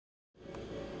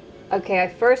Okay, I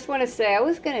first want to say I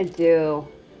was going to do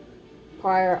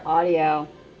prior audio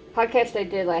podcast I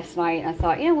did last night, and I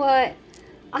thought, you know what?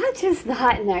 I'm just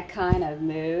not in that kind of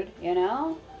mood.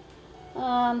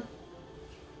 Um,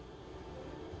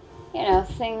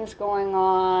 things going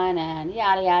on and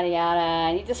yada yada yada,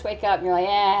 and you just wake up and you're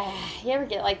like, you ever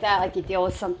get like that? Like you deal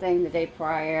with something the day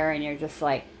prior, and you're just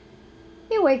like,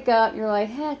 you wake up, and you're like,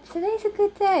 today's a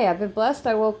good day. I've been blessed.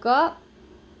 I woke up.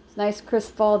 It's a nice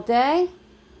crisp fall day.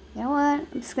 You know what?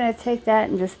 I'm just going to take that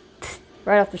and just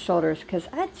right off the shoulders because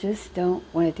I just don't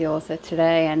want to deal with it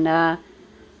today. And I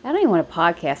don't even want to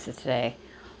podcast it today.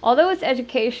 Although it's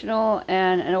educational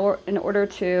and in order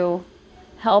to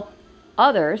help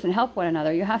others and help one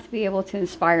another, you have to be able to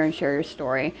inspire and share your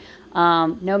story.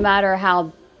 No matter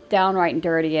how downright and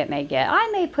dirty it may get. I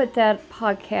may put that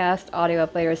podcast audio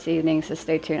up later this evening, so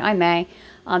stay tuned. I may.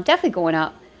 Definitely going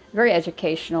up. Very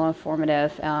educational,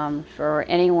 informative for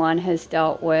anyone who's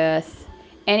dealt with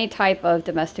any type of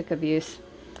domestic abuse,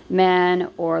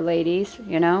 men or ladies,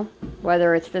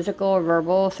 whether it's physical or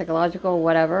verbal, psychological,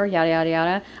 whatever, yada yada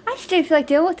yada. I just didn't feel like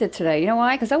dealing with it today. You know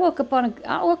why? Because I woke up on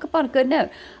a good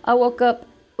note. I woke up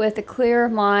with a clear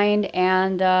mind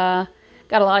and got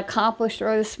a lot accomplished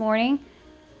early this morning.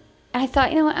 And I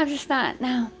thought, you know what? I'm just not.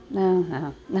 No.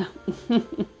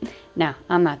 No,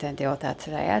 I'm not going to deal with that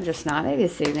today. I'm just not. Maybe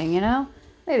this evening,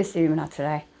 Maybe this evening, not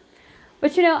today.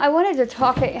 But, I wanted to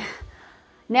talk.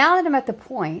 Now that I'm at the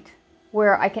point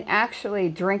where I can actually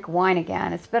drink wine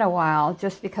again, it's been a while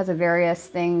just because of various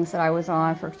things that I was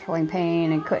on for controlling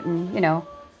pain and couldn't,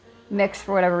 mix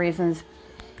for whatever reasons.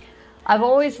 I've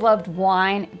always loved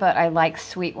wine, but I like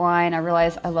sweet wine. I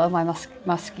realize I love my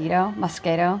Moscato.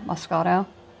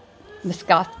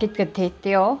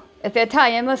 It's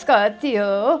Italian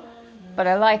Moscato. But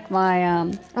I like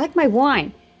my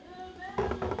wine.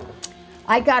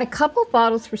 I got a couple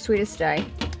bottles for Sweetest Day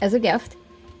as a gift.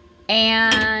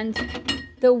 And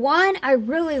the wine I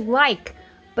really like,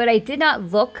 but I did not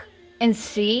look and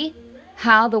see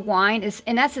how the wine is.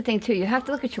 And that's the thing too, you have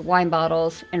to look at your wine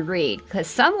bottles and read, because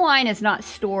some wine is not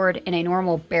stored in a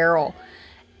normal barrel.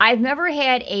 I've never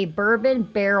had a bourbon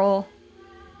barrel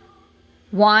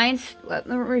wine, let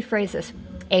me rephrase this,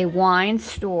 a wine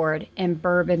stored in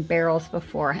bourbon barrels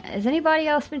before. Has anybody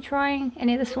else been trying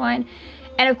any of this wine?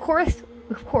 And of course,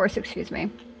 excuse me,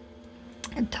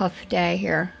 a tough day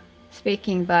here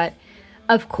speaking, but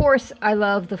of course I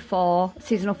love the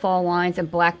seasonal fall wines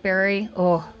and blackberry.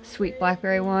 Oh, sweet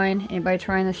blackberry wine. Anybody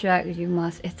trying this yet? You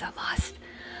must. It's a must.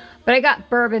 But I got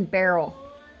bourbon barrel,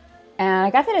 and I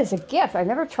got that as a gift. I've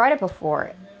never tried it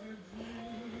before.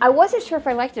 I wasn't sure if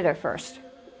I liked it at first.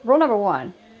 Rule number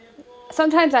one.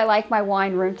 Sometimes I like my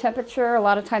wine room temperature. A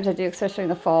lot of times I do, especially in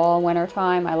the fall, winter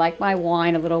time. I like my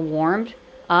wine a little warmed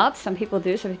up. Some people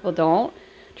do, some people don't.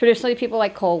 Traditionally, people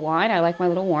like cold wine. I like my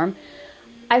little warm.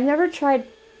 I've never tried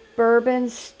bourbon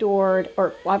stored,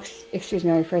 excuse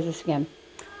me, let me rephrase this again.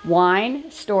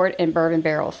 Wine stored in bourbon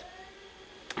barrels.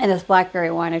 And this blackberry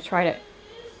wine, I tried it.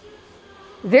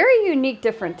 Very unique,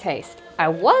 different taste. I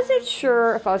wasn't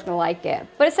sure if I was going to like it,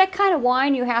 but it's that kind of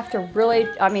wine you have to really,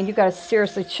 you got to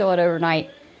seriously chill it overnight.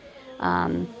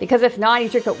 Because if not, you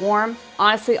drink it warm.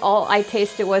 Honestly, all I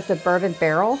tasted was the bourbon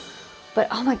barrel, but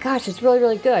oh my gosh, it's really,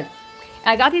 really good. And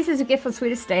I got these as a gift from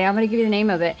Sweetest Day. I'm going to give you the name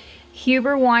of it.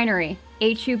 Huber Winery,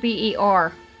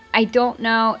 Huber. I don't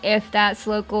know if that's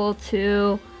local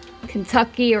to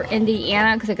Kentucky or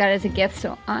Indiana because I got it as a gift,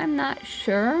 so I'm not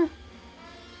sure.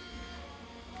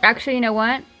 Actually, you know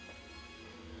what?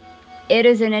 It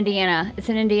is in Indiana. It's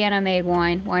an Indiana-made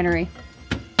winery.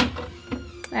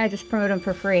 I just promote them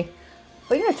for free.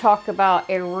 We're going to talk about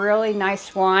a really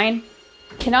nice wine.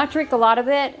 Cannot drink a lot of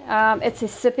it. It's a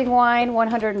sipping wine,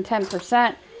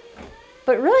 110%.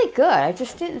 But really good. I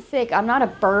just didn't think, I'm not a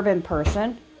bourbon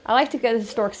person. I like to go to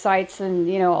historic sites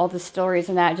and, all the distilleries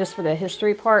and that just for the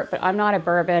history part, but I'm not a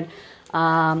bourbon.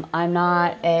 I'm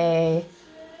not a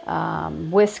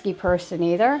whiskey person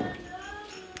either.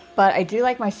 But I do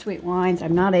like my sweet wines.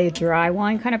 I'm not a dry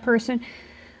wine kind of person.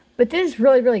 But this is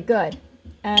really, really good.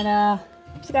 And I'm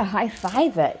just going to high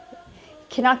five it.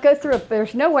 Cannot go through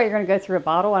there's no way you're going to go through a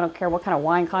bottle. I don't care what kind of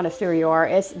wine connoisseur you are.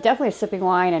 It's definitely a sipping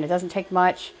wine and it doesn't take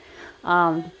much.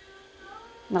 Not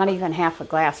even half a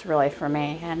glass really for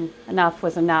me. And enough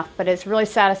was enough. But it's really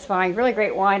satisfying, really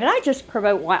great wine. And I just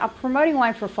promote wine. I'm promoting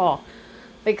wine for fall.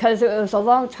 Because it was a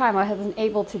long time I wasn't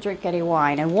able to drink any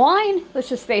wine. And wine, let's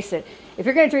just face it, if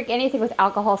you're going to drink anything with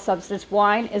alcohol substance,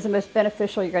 wine is the most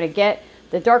beneficial you're going to get.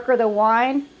 The darker the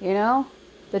wine, the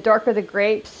darker the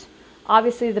grapes,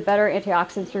 obviously the better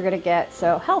antioxidants you're going to get.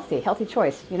 So healthy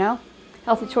choice,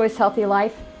 Healthy choice, healthy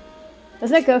life.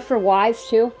 Doesn't that go for wives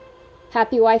too?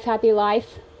 Happy wife, happy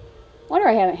life. Wonder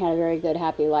I haven't had a very good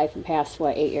happy life in the past,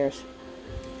 8 years.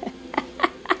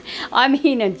 I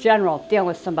mean, in general, dealing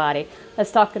with somebody.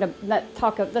 Let's not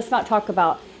talk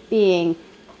about being,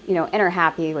 inner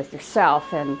happy with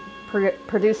yourself and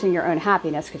producing your own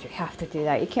happiness, because you have to do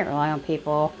that. You can't rely on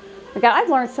people. I've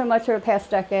learned so much over the past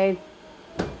decade.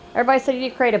 Everybody said you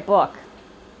need to create a book.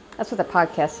 That's what the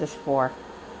podcast is for.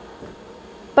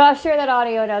 But I'll share that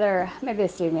audio maybe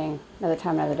this evening, another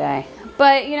time, another day.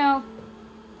 But,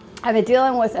 I've been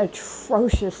dealing with an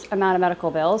atrocious amount of medical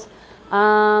bills.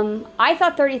 I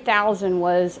thought 30,000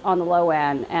 was on the low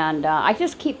end, and I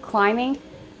just keep climbing.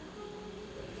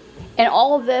 And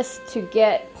all of this to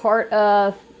get part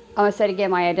of, I'm going to say it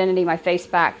again, my identity, my face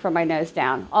back from my nose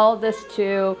down. All of this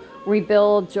to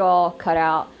rebuild jaw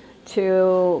cutout,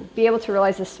 to be able to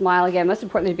realize the smile again. Most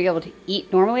importantly, to be able to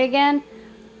eat normally again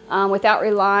without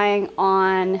relying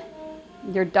on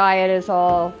your diet is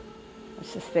all,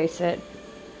 let's just face it,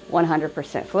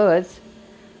 100% fluids.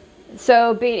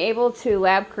 So being able to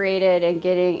lab create it and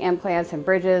getting implants and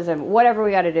bridges and whatever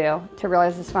we got to do to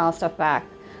realize the smile stuff back.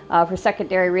 For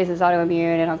secondary reasons,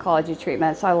 autoimmune and oncology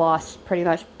treatments, I lost pretty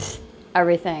much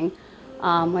everything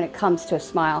when it comes to a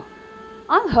smile.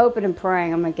 I'm hoping and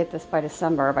praying I'm going to get this by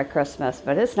December or by Christmas,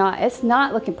 but it's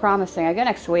not looking promising. I go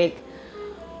next week.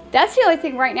 That's the only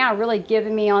thing right now really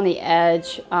giving me on the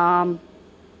edge. I've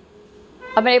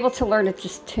been able to learn to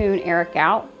just tune Eric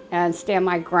out and stand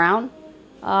my ground.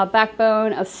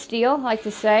 Backbone of steel, I like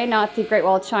to say, not the Great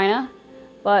Wall of China,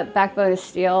 but backbone of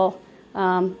steel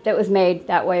that was made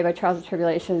that way by trials and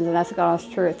tribulations, and that's the God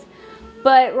honest truth.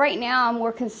 But right now I'm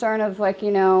more concerned of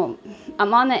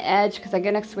I'm on the edge because I go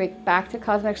next week back to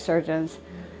cosmetic surgeons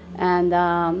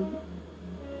and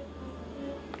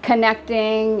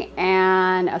connecting,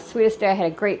 and a sweetest day. I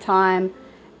had a great time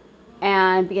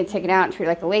and being taken out and treated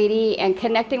like a lady, and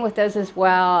connecting with those as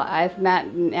well. I've met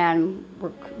and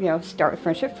start with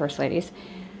friendship first ladies,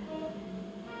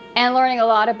 and learning a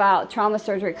lot about trauma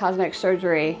surgery, cosmetic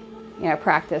surgery,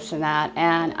 practice and that.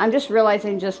 And I'm just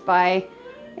realizing just by,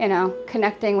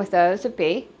 connecting with those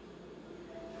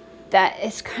that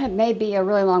it's may be a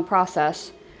really long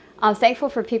process. I'm thankful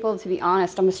for people to be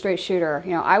honest. I'm a straight shooter.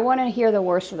 I want to hear the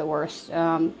worst of the worst.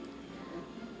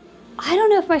 I don't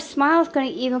know if my smile is going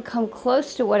to even come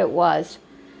close to what it was.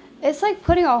 It's like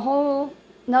putting a whole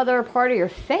another part of your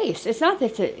face. It's not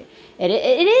that it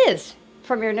is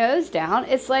from your nose down.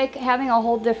 It's like having a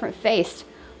whole different face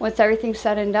once everything's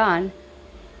said and done.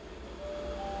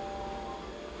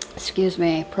 Excuse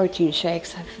me, protein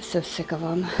shakes. I'm so sick of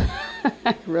them.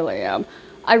 I really am.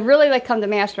 I really come to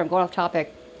master, I'm going off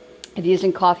topic, of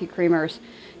using coffee creamers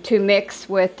to mix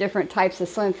with different types of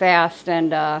Slim Fast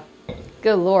and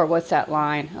good Lord, what's that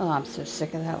line? Oh, I'm so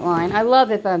sick of that line. I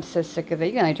love it, but I'm so sick of it.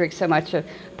 You can only drink so much of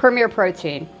Premier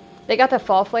Protein. They got the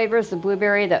fall flavors, the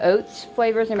blueberry, the oats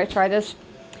flavors. Anybody try this?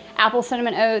 Apple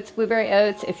cinnamon oats, blueberry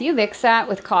oats. If you mix that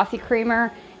with coffee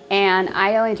creamer, and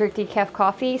I only drink decaf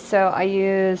coffee, so I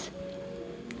use,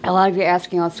 a lot of you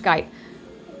asking on Skype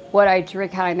what I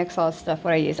drink, how I mix all this stuff,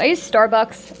 what I use. I use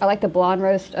Starbucks. I like the blonde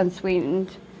roast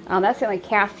unsweetened. That's the only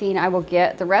caffeine I will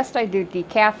get. The rest I do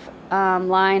decaf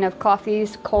line of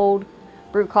coffees, cold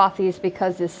brew coffees,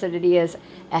 because the acidity is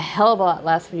a hell of a lot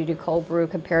less when you do cold brew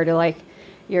compared to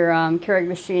your Keurig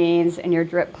machines and your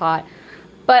drip pot.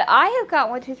 But I have got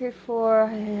 1, 2, 3, 4.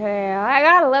 I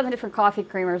got 11 different coffee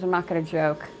creamers. I'm not going to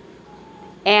joke.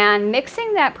 And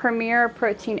mixing that Premier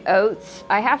Protein oats,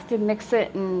 I have to mix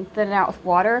it and thin it out with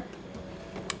water.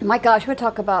 My gosh, we're going to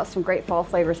talk about some great fall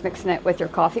flavors mixing it with your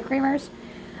coffee creamers.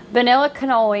 Vanilla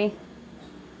cannoli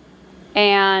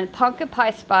and pumpkin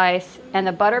pie spice and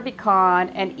the butter pecan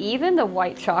and even the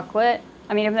white chocolate.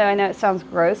 I mean, even though I know it sounds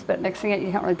gross, but mixing it,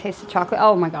 you can't really taste the chocolate.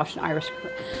 Oh my gosh, an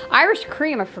Irish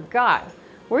cream, I forgot.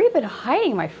 Where have you been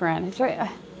hiding, my friend? It's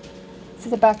right, it's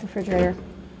in the back of the refrigerator.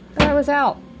 Oh, I was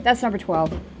out. That's number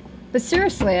 12. But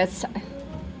seriously, it's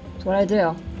what I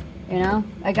do.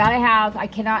 I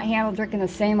cannot handle drinking the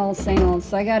same old,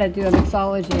 so I gotta do a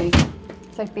mixology.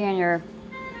 It's like being your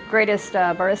greatest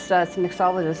barista, it's a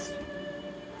mixologist.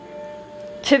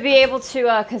 To be able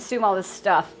to consume all this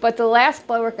stuff. But the last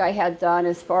blood work I had done,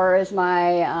 as far as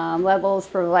my levels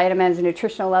for vitamins and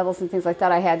nutritional levels and things like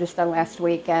that, I had just done last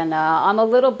week. And I'm a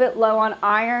little bit low on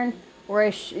iron, where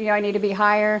I need to be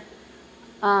higher.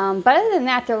 But other than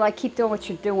that, they're like, keep doing what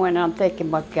you're doing. And I'm thinking,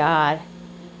 my God.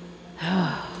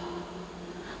 Am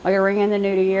I going to ring in the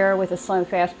new year with a Slim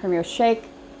Fast Premier Shake?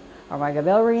 Or am I going to be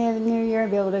able to ring in the new year and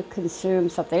be able to consume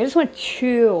something? I just want to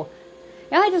chew.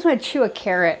 I just want to chew a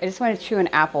carrot. I just want to chew an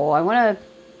apple. I want to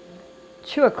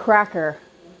chew a cracker.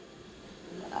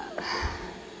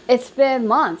 It's been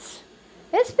months.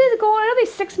 It's been going, it'll be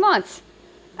 6 months.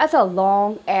 That's a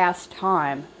long ass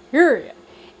time. Period.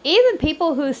 Even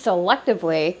people who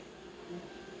selectively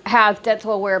have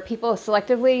dental wear, people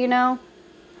selectively,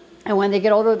 and when they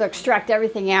get older, they'll extract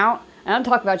everything out. And I'm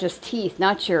talking about just teeth,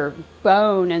 not your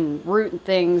bone and root and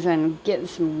things, and getting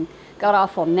some god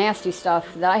awful nasty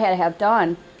stuff that I had to have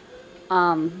done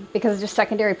because of just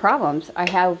secondary problems I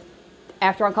have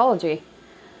after oncology.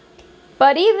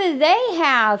 But even they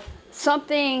have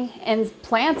something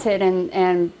implanted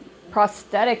and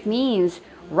prosthetic means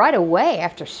right away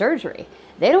after surgery.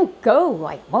 They don't go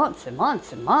like months and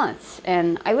months and months.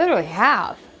 And I literally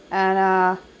have. And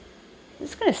I'm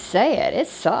just going to say it. It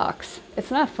sucks.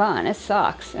 It's not fun. It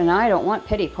sucks. And I don't want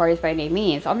pity parties by any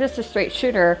means. I'm just a straight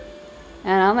shooter.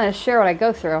 And I'm going to share what I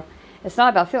go through. It's not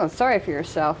about feeling sorry for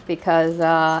yourself, because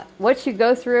what you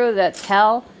go through that's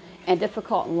hell and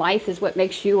difficult in life is what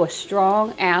makes you a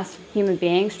strong-ass human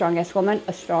being, strong-ass woman,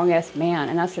 a strong-ass man.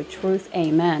 And that's the truth.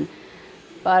 Amen.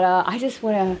 But I just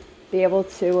want to be able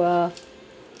to,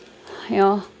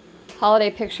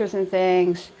 holiday pictures and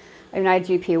things. I mean,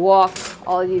 IGP walk,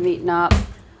 all of you meeting up.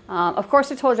 Of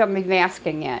course, I told you I'm going to be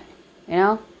masking it.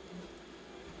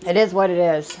 It is what it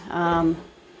is.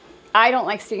 I don't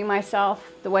like seeing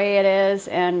myself the way it is,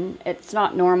 and it's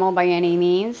not normal by any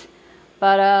means.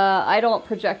 But I don't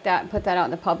project that and put that out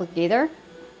in the public either.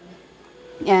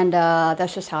 And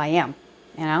that's just how I am,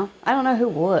 I don't know who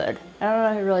would. I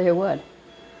don't know who would.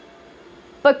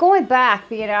 But going back,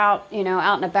 being out,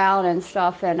 out and about and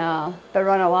stuff, and been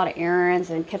running a lot of errands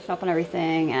and catching up on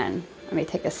everything. And let me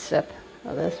take a sip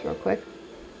of this real quick.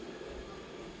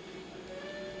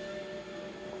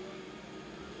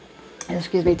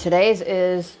 Excuse me. Today's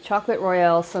is Chocolate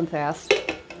Royale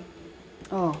Sunfast.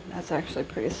 Oh, that's actually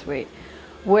pretty sweet.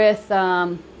 With,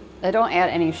 I don't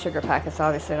add any sugar packets,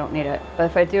 obviously I don't need it. But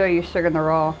if I do, I use sugar in the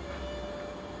raw.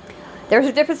 There's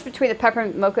a difference between the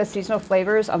peppermint mocha seasonal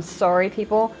flavors. I'm sorry,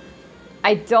 people.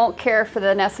 I don't care for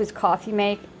the Nestle's Coffee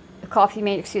Mate, the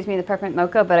peppermint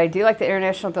mocha, but I do like the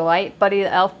International Delight Buddy the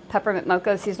Elf peppermint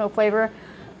mocha seasonal flavor.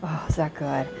 Oh, is that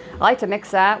good? I like to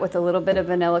mix that with a little bit of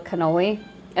vanilla cannoli,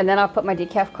 and then I'll put my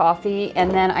decaf coffee,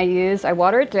 and then I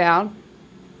water it down,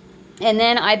 and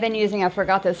then I've been using, I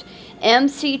forgot this,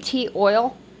 MCT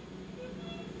oil.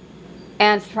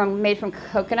 And it's made from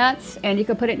coconuts, and you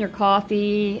can put it in your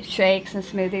coffee, shakes, and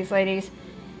smoothies, ladies.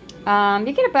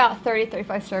 You get about 30,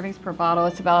 35 servings per bottle.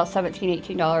 It's about $17,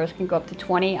 $18. It can go up to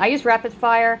 $20. I use Rapid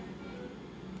Fire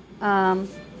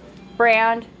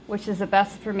brand, which is the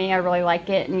best for me. I really like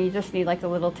it, and you just need like a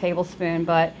little tablespoon,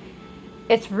 but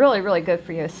it's really, really good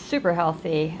for you. It's super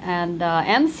healthy. And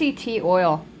MCT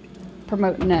oil,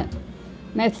 promoting it.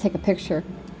 I may have to take a picture.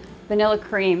 Vanilla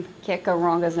cream, can't go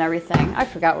wrong as and everything. I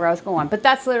forgot where I was going, but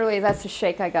that's the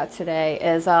shake I got today.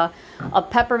 Is a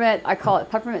peppermint, I call it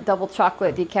peppermint double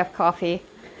chocolate decaf coffee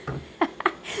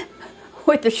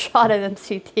with a shot of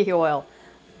MCT oil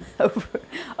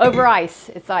over ice.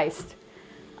 It's iced,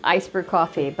 ice brew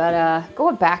coffee. But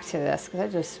going back to this, because I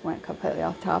just went completely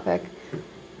off topic.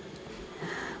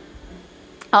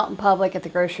 Out in public at the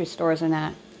grocery stores and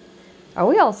that, are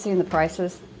we all seeing the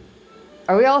prices?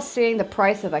 Are we all seeing the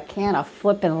price of a can of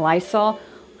flippin' Lysol?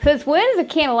 Because when is a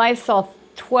can of Lysol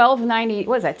 $12.90?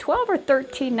 What is that? $12 or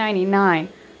 $13.99?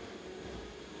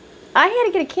 I had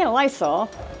to get a can of Lysol.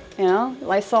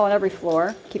 Lysol on every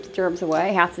floor, keep the germs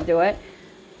away. Have to do it.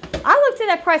 I looked at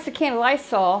that price of a can of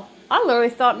Lysol. I literally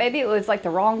thought maybe it was like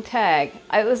the wrong tag.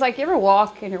 It was like, you ever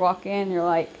walk and you're walking and you're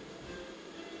like,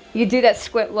 you do that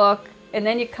squint look, and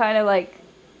then you kind of like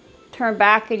turn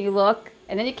back and you look,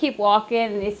 and then you keep walking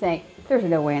and you think, there's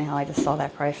no way in hell I just saw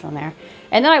that price on there.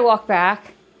 And then I walk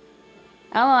back.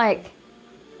 And I'm like,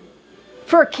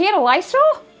 for a can of Lysol?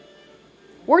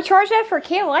 We're charging that for a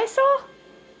can of Lysol?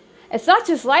 It's not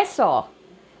just Lysol.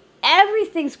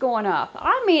 Everything's going up.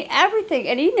 I mean, everything.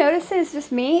 And you notice it's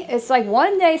just me. It's like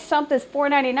one day something's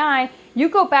 $4.99. You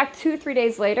go back 2-3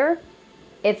 days later,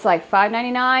 it's like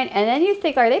 $5.99. And then you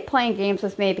think, are they playing games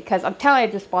with me? Because I'm telling you,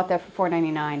 I just bought that for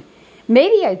 $4.99.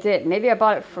 Maybe I did. Maybe I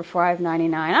bought it for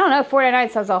 $5.99. I don't know.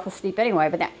 $4.99 sounds awful steep anyway.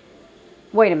 But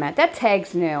wait a minute. That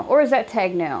tag's new. Or is that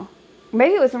tag new?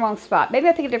 Maybe it was the wrong spot. Maybe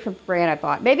I think a different brand I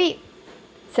bought. Maybe,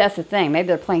 so that's the thing. Maybe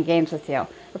they're playing games with you.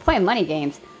 They're playing money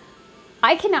games.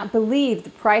 I cannot believe the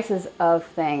prices of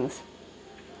things.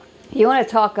 You want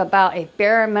to talk about a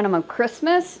bare minimum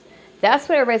Christmas? That's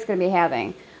what everybody's going to be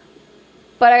having.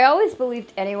 But I always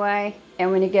believed anyway,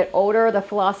 and when you get older, the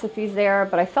philosophy's there.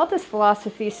 But I felt this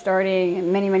philosophy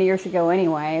starting many, many years ago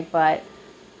anyway. But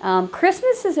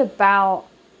Christmas is about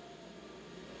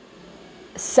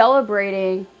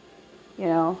celebrating,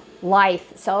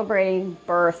 life, celebrating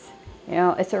birth, You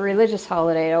know, it's a religious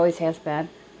holiday. It always has been.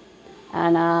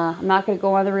 And I'm not going to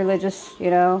go on the religious, you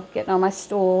know, getting on my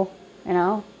stool, you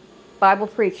know, Bible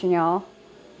preaching, y'all,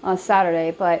 on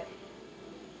Saturday. But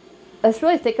let's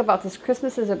really think about this.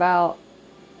 Christmas is about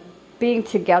being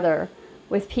together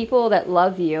with people that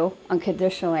love you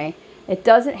unconditionally. It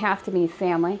doesn't have to mean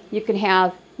family. You can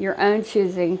have your own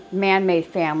choosing man-made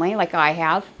family, like I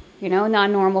have, you know,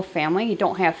 non-normal family. You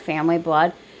don't have family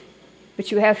blood,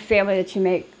 but you have family that you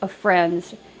make of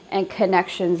friends and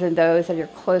connections and those that you're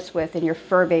close with and your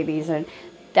fur babies. And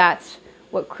that's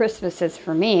what Christmas is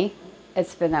for me.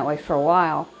 It's been that way for a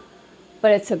while.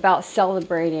 But it's about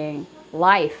celebrating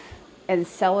life and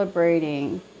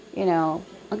celebrating, you know,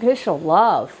 unconditional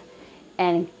love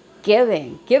and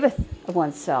giveth of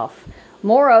oneself.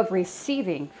 More of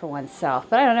receiving for oneself.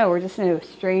 But I don't know, we're just in a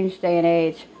strange day and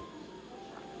age.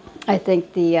 I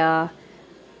think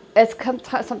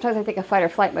sometimes I think of fight or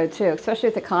flight mode too, especially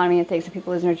with the economy and things, and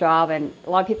people losing their job, and a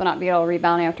lot of people not being able to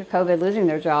rebound after COVID, losing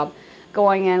their job,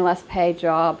 going in less paid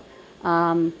job,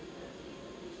 and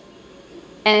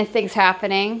things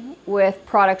happening with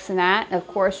products and that. And of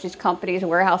course, these companies and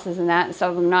warehouses and that, and some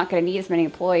of them not going to need as many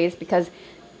employees because,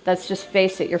 let's just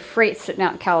face it, your freight's sitting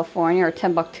out in California or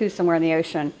Timbuktu somewhere in the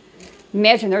ocean.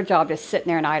 Imagine their job just sitting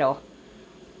there and idle.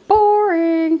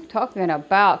 Boring. Talking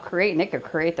about creating, they could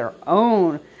create their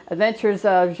own Adventures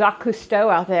of Jacques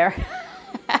Cousteau out there.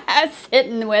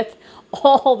 Sitting with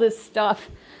all this stuff,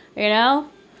 you know?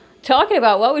 Talking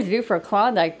about what would you do for a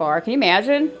Klondike bar. Can you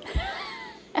imagine?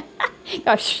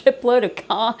 Got a shipload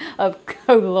of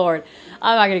oh Lord.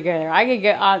 I'm not going to go there.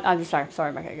 I'm just sorry,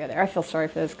 I'm not going to go there. I feel sorry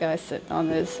for this guy sitting on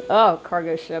this,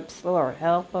 cargo ships. Lord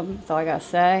help him. That's all I got to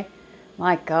say.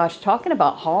 My gosh, talking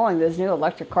about hauling those new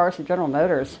electric cars from General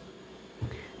Motors.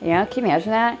 Yeah, can you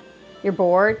imagine that? You're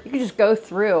bored. You can just go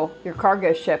through your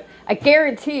cargo ship. I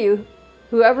guarantee you,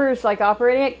 whoever's like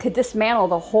operating it could dismantle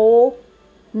the whole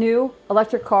new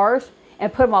electric cars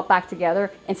and put them all back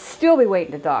together and still be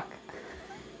waiting to dock.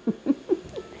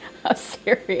 I'm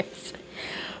serious.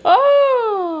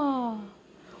 Oh,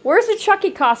 where's the Chucky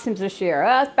costumes this year?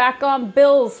 That's back on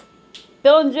Bill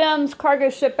and Jim's cargo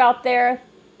ship out there.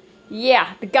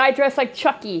 Yeah, the guy dressed like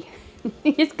Chucky.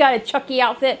 He's got a Chucky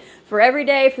outfit for every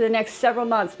day for the next several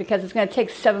months because it's going to take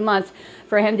 7 months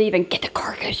for him to even get the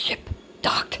cargo ship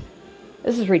docked.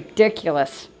 This is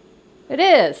ridiculous. It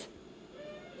is.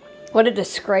 What a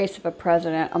disgrace of a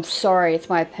president. I'm sorry, it's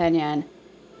my opinion.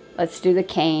 Let's do the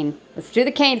cane. Let's do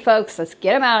the cane, folks. Let's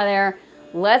get him out of there.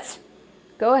 Let's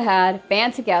go ahead,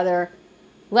 band together.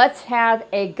 Let's have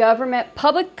a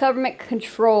public government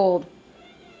controlled,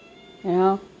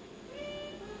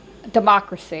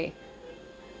 democracy.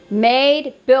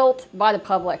 Built by the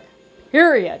public.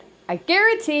 Period. I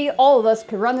guarantee all of us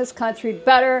could run this country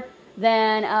better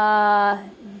than, I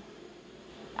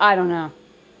don't know.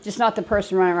 Just not the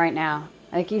person running right now.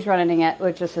 I think he's running it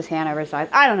with just his hand over his eyes.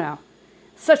 I don't know.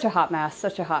 Such a hot mess.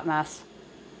 Such a hot mess.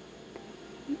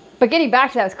 But getting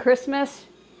back to that with Christmas,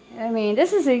 I mean,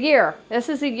 this is a year. This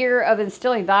is a year of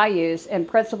instilling values and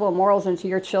principle and morals into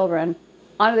your children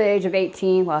under the age of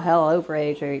 18. Well, hell, over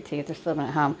age of 18 if they're still living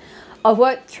at home. Of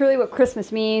what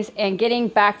Christmas means and getting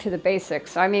back to the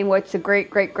basics. I mean, what the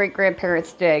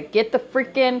great-great-great-grandparents did. Get the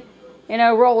freaking,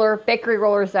 bakery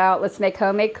rollers out. Let's make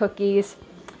homemade cookies.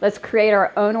 Let's create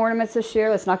our own ornaments this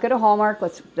year. Let's not go to Hallmark.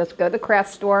 Let's go to the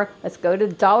craft store. Let's go to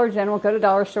Dollar General. Go to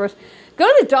dollar stores. Go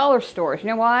to the dollar stores. You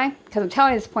know why? Because I'm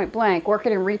telling you this point blank,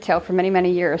 working in retail for many,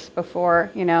 many years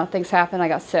before, things happened. I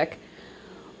got sick.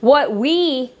 What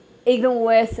we, even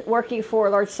with working for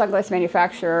a large sunglass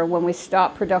manufacturer, when we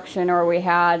stopped production or we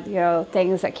had,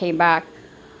 things that came back,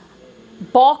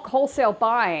 bulk wholesale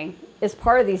buying is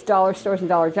part of these dollar stores and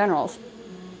Dollar Generals.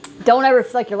 Don't ever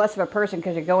feel like you're less of a person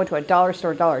because you go into a dollar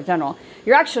store, Dollar General.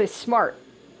 You're actually smart.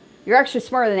 You're actually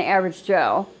smarter than the average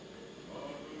Joe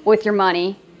with your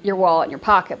money, your wallet, and your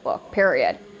pocketbook,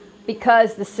 period.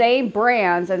 Because the same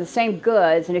brands and the same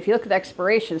goods, and if you look at the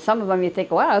expiration, some of them you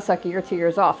think, wow, that's like a year, 2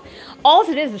 years off. All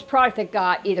it is product that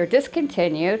got either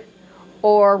discontinued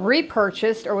or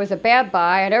repurchased or was a bad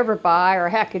buy, an overbuy, or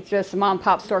heck, it's just a mom and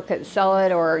pop store couldn't sell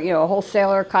it, or, a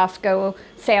wholesaler, Costco,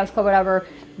 Sam's Club, whatever.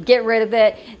 Get rid of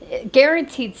it.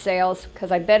 Guaranteed sales,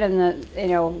 because I've been in the,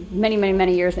 many, many,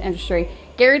 many years in the industry.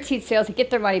 Guaranteed sales to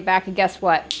get their money back, and guess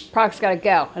what? Product's got to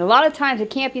go. And a lot of times it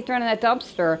can't be thrown in that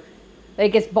dumpster. It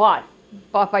gets bought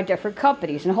by different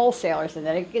companies and wholesalers, and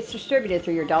then it gets distributed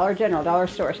through your Dollar General, dollar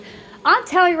stores. I'm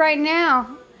telling you right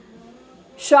now,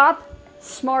 shop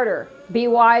smarter, be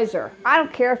wiser. I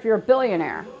don't care if you're a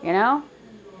billionaire,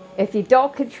 If you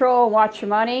don't control and watch your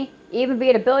money, Even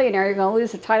being a billionaire, you're going to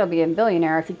lose the title of being a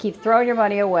billionaire if you keep throwing your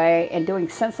money away and doing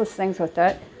senseless things with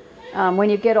it. When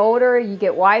you get older, you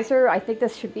get wiser. I think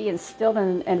this should be instilled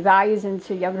in values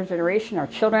into younger generation, our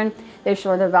children. They should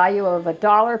learn the value of a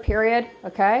dollar, period,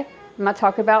 okay? I'm not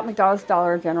talking about McDonald's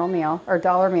Dollar General Meal, or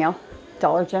Dollar Meal.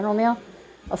 Dollar General Meal?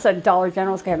 I said Dollar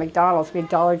General's going to have McDonald's be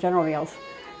Dollar General Meals.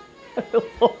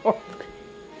 Lord.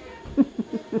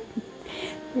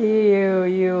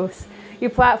 You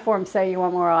platforms say you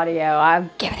want more audio. I'm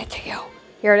giving it to you.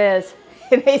 Here it is.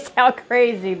 It may sound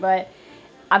crazy, but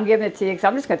I'm giving it to you because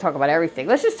I'm just going to talk about everything.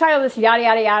 Let's just title this Yada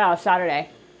Yada Yada on Saturday.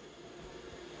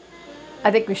 I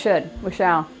think we should. We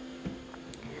shall.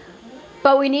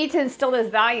 But we need to instill those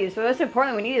values. But most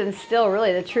importantly, we need to instill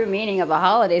really the true meaning of the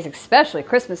holidays, especially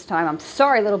Christmas time. I'm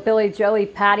sorry, little Billy, Joey,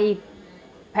 Patty,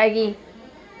 Peggy,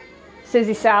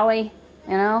 Susie, Sally,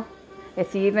 you know,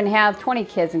 if you even have 20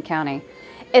 kids and counting.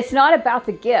 It's not about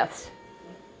the gifts.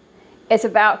 It's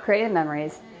about creating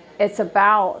memories. It's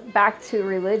about back to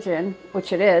religion,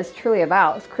 which it is truly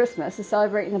about. It's Christmas. It's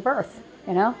celebrating the birth,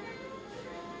 you know,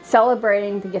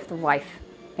 celebrating the gift of life,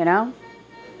 you know,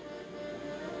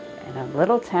 in a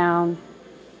little town,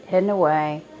 hidden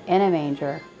away in a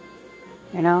manger,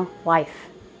 you know, life.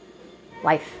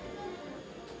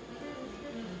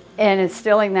 And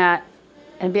instilling that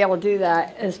and be able to do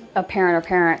that as a parent or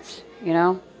parents, you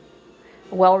know,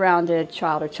 a well-rounded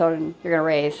child or children you're going to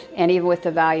raise, and even with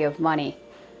the value of money.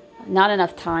 Not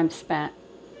enough time spent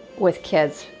with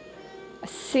kids. I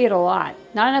see it a lot.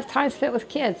 Not enough time spent with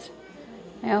kids.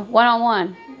 You know,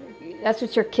 one-on-one. That's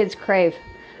what your kids crave.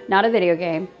 Not a video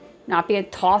game, not being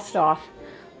tossed off,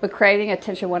 but craving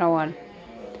attention one-on-one.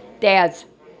 Dads,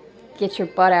 get your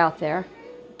butt out there.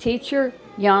 Teach your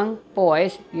young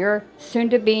boys, your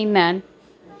soon-to-be men,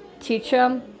 teach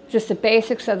them just the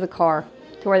basics of the car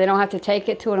to where they don't have to take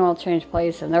it to an oil change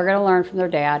place, and they're going to learn from their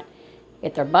dad.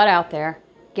 Get their butt out there.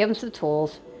 Give them some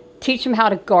tools. Teach them how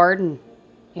to garden,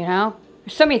 you know.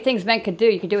 There's so many things men could do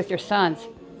you could do with your sons.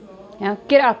 You know,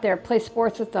 get out there, play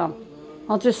sports with them.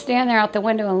 I'll just stand there out the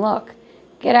window and look.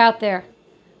 Get out there.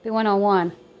 Be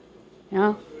one-on-one. You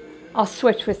know, I'll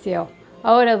switch with you.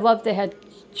 I would have loved to have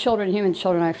children, human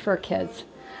children. I have 4 kids.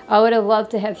 I would have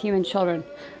loved to have human children.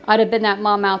 I'd have been that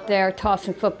mom out there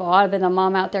tossing football. I'd have been the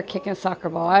mom out there kicking a soccer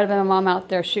ball. I'd have been the mom out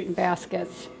there shooting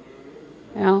baskets.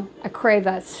 You know, I crave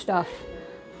that stuff.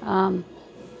 I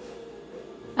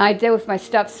did with my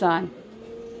stepson.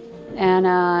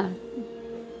 And,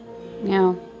 you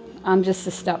know, I'm just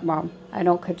a stepmom. I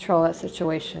don't control that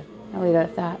situation. I'll leave it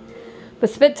at that. But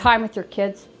spend time with your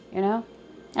kids, you know.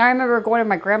 I remember going to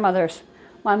my grandmother's,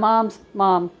 my mom's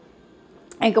mom,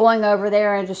 and going over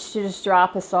there and she just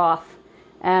drop us off.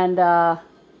 And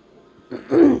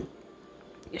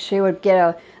she would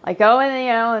go in, you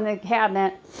know, in the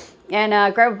cabinet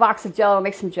and grab a box of Jell-O,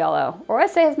 make some Jell-O. Or I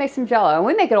say let's make some Jell-O. And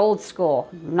we make it old school,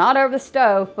 not over the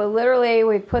stove, but literally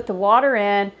we put the water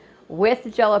in with the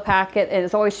Jell-O packet, and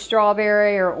it's always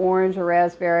strawberry or orange or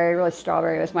raspberry. Really,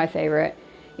 strawberry was my favorite.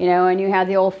 You know, and you had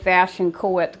the old-fashioned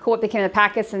Cool Whip. The Cool Whip became the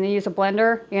packets, and they use a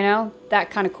blender, you know, that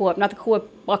kind of Cool Whip. Not the Cool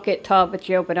Whip bucket tub that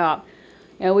you open up.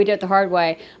 You know, we did it the hard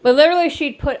way. But literally,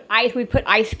 we'd put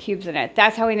ice cubes in it.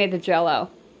 That's how we made the Jell-O.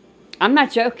 I'm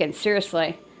not joking,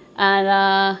 seriously. And,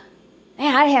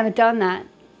 man, I haven't done that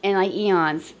in, like,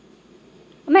 eons.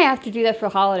 I may have to do that for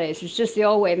holidays. It's just the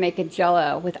old way of making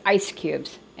Jell-O with ice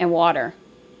cubes and water.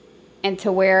 And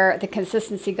to where the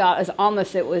consistency got as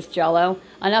almost it was Jell-O,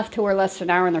 enough to where less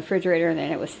than an hour in the refrigerator and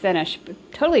then it was finished.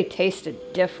 But totally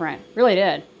tasted different, really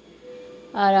did.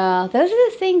 But those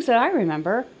are the things that I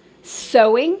remember.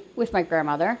 Sewing with my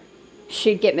grandmother.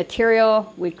 She'd get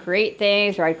material, we'd create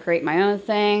things, or I'd create my own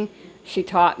thing. She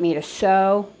taught me to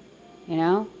sew, you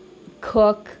know,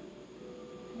 cook.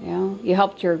 You know, you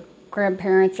helped your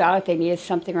grandparents out if they needed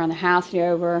something around the house. You're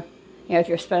over, you know, if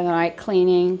you're spending the night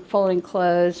cleaning, folding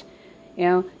clothes. You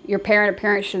know, your parent or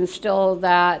parents should instill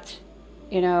that,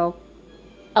 you know,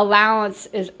 allowance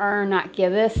is earn, not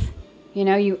giveth. You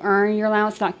know, you earn your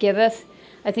allowance, not giveth.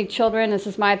 I think children, this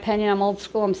is my opinion, I'm old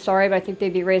school, I'm sorry, but I think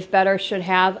they'd be raised better, should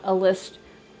have a list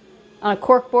on a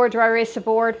cork board, dry erase the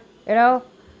board, you know.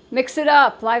 Mix it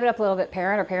up, liven it up a little bit,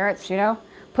 parent or parents, you know.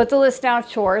 Put the list down of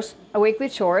chores, weekly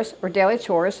chores or daily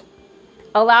chores.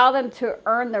 Allow them to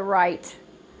earn the right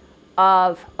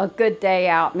of a good day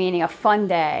out, meaning a fun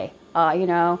day. You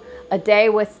know, a day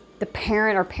with the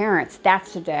parent or parents.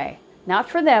 That's the day. Not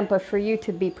for them, but for you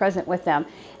to be present with them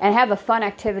and have a fun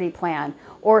activity plan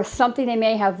or something they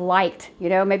may have liked. You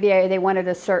know, maybe they wanted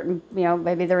a certain, you know,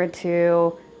 maybe they're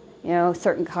into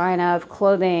certain kind of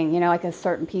clothing, like a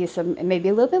certain piece of maybe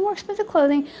a little bit more expensive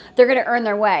clothing, they're going to earn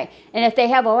their way. And if they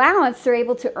have allowance, they're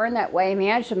able to earn that way,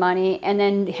 manage the money, and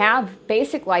then have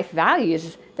basic life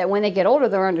values that when they get older,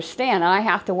 they'll understand. I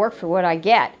have to work for what I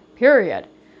get, period.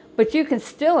 But you can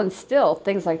still instill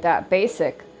things like that,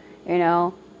 basic,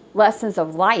 lessons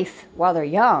of life while they're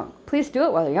young. Please do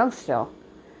it while they're young still.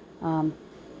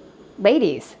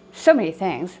 Ladies, so many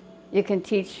things. You can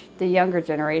teach the younger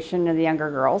generation and the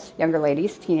younger girls, younger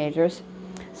ladies, teenagers.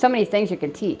 So many things you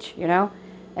can teach,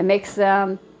 It makes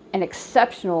them an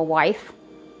exceptional wife,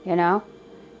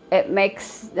 It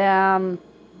makes them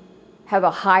have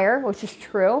a higher, which is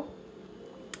true,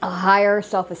 a higher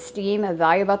self-esteem, a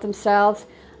value about themselves.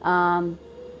 So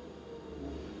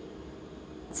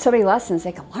many lessons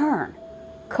they can learn.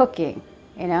 Cooking,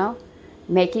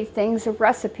 making things of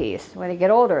recipes when they get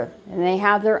older and they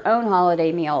have their own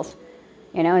holiday meals,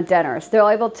 and dinners. They're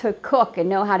able to cook and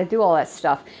know how to do all that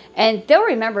stuff. And they'll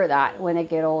remember that when they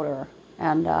get older.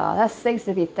 And that's things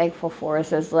to be thankful for, is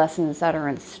those lessons that are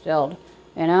instilled,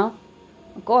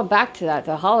 Going back to that,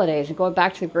 the holidays, and going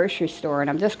back to the grocery store, and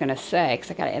I'm just going to say,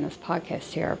 because I got to end this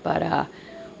podcast here, but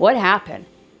what happened?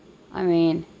 I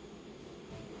mean,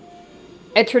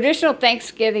 a traditional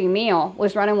Thanksgiving meal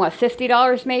was running, what,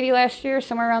 $50 maybe last year,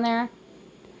 somewhere around there?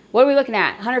 What are we looking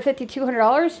at, $150,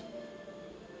 $200?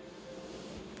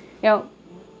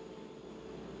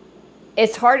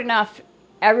 It's hard enough.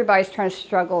 Everybody's trying to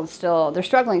struggle and they're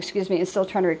struggling, and still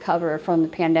trying to recover from the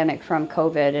pandemic, from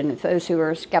COVID, and those who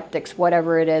are skeptics,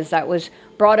 whatever it is, that was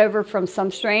brought over from some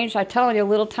strange, I tell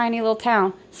you, tiny little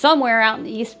town, somewhere out in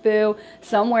the East Boo,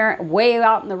 somewhere way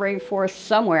out in the rainforest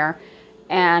somewhere,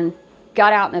 and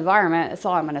got out in the environment. That's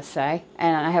all I'm going to say.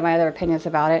 And I have my other opinions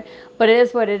about it, but it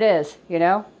is what it is,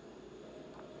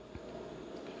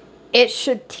 It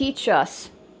should teach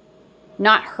us,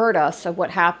 not hurt us, of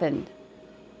what happened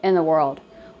in the world.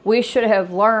 We should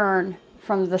have learned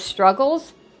from the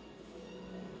struggles.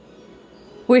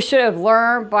 We should have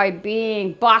learned by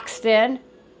being boxed in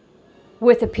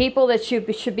with the people that you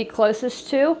should be closest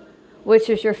to, which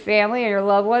is your family and your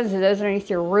loved ones and those underneath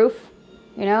your roof,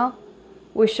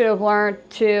 We should have learned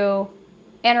to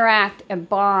interact and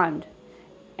bond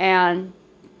and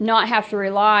not have to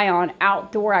rely on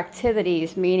outdoor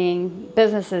activities, meaning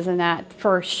businesses and that,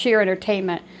 for sheer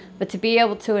entertainment, but to be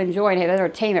able to enjoy and have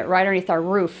entertainment right underneath our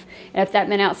roof. And if that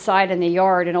meant outside in the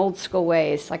yard in old school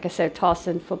ways, like I said,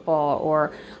 tossing football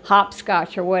or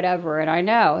hopscotch or whatever. And I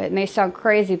know it may sound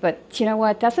crazy, but you know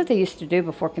what? That's what they used to do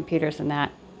before computers and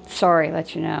that. Sorry,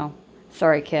 let you know.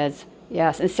 Sorry, kids.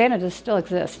 Yes, and Santa does still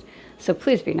exist. So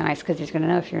please be nice, because he's going to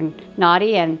know if you're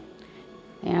naughty, and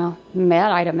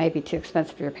that item may be too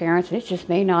expensive for your parents, and it just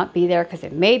may not be there because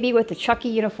it may be with the Chucky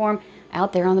uniform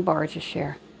out there on the barge this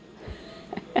year.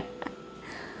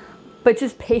 But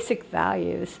just basic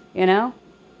values, I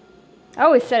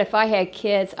always said if I had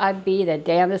kids, I'd be the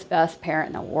damnedest best parent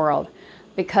in the world,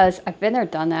 because I've been there,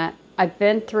 done that. I've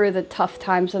been through the tough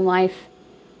times in life.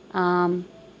 I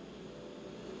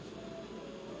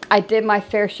did my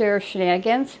fair share of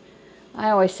shenanigans. I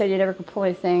always said you never could pull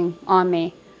anything on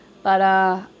me.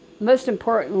 But most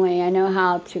importantly, I know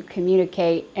how to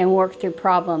communicate and work through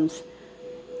problems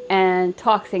and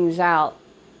talk things out,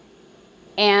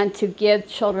 and to give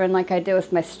children, like I did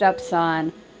with my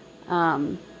stepson,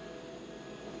 the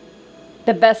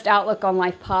best outlook on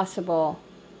life possible.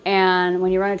 And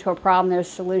when you run into a problem, there's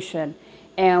a solution,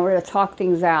 and we're going to talk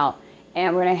things out,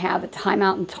 and we're going to have a time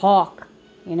out and talk,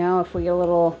 if we get a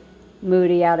little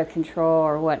moody, out of control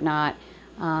or whatnot.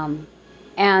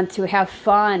 And to have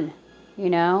fun,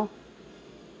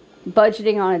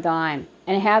 budgeting on a dime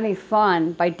and having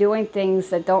fun by doing things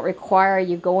that don't require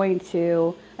you going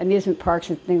to amusement parks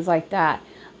and things like that.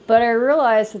 But I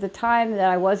realized at the time that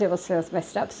I was able to stay with my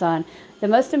stepson, the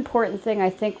most important thing I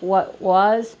think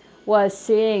was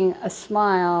seeing a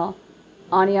smile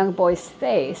on a young boy's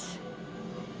face,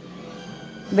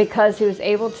 because he was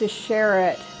able to share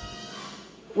it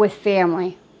with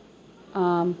family,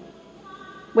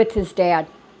 with his dad.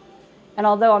 And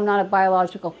although I'm not a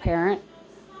biological parent,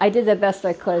 I did the best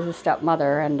I could as a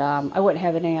stepmother, and I wouldn't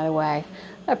have it any other way.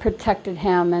 I protected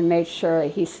him and made sure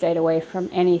that he stayed away from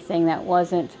anything that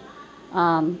wasn't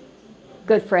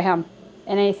good for him.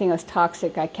 And anything that was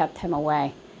toxic, I kept him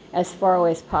away as far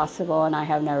away as possible, and I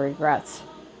have no regrets.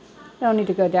 I don't need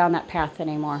to go down that path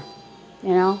anymore,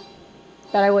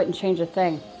 But I wouldn't change a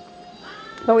thing.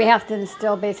 But we have to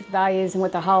instill basic values and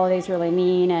what the holidays really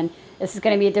mean, and this is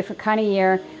going to be a different kind of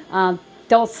year.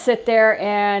 Don't sit there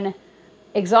and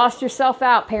exhaust yourself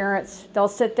out, parents.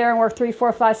 Don't sit there and work 3,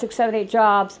 4, 5, 6, 7, 8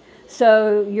 jobs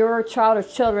so your child or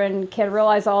children can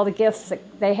realize all the gifts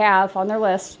that they have on their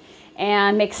list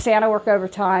and make Santa work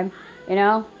overtime, you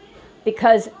know?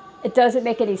 Because it doesn't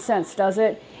make any sense, does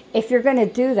it? If you're going to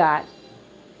do that,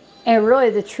 and really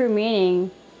the true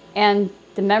meaning and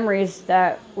the memories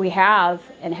that we have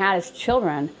and had as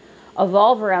children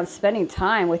evolve around spending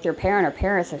time with your parent or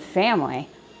parents and family.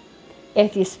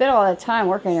 If you spend all that time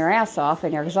working your ass off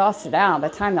and you're exhausted out by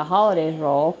the time the holidays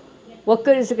roll, what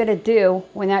good is it going to do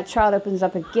when that child opens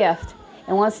up a gift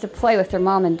and wants to play with their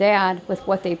mom and dad with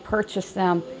what they purchased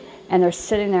them, and they're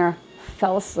sitting there,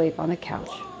 fell asleep on the couch?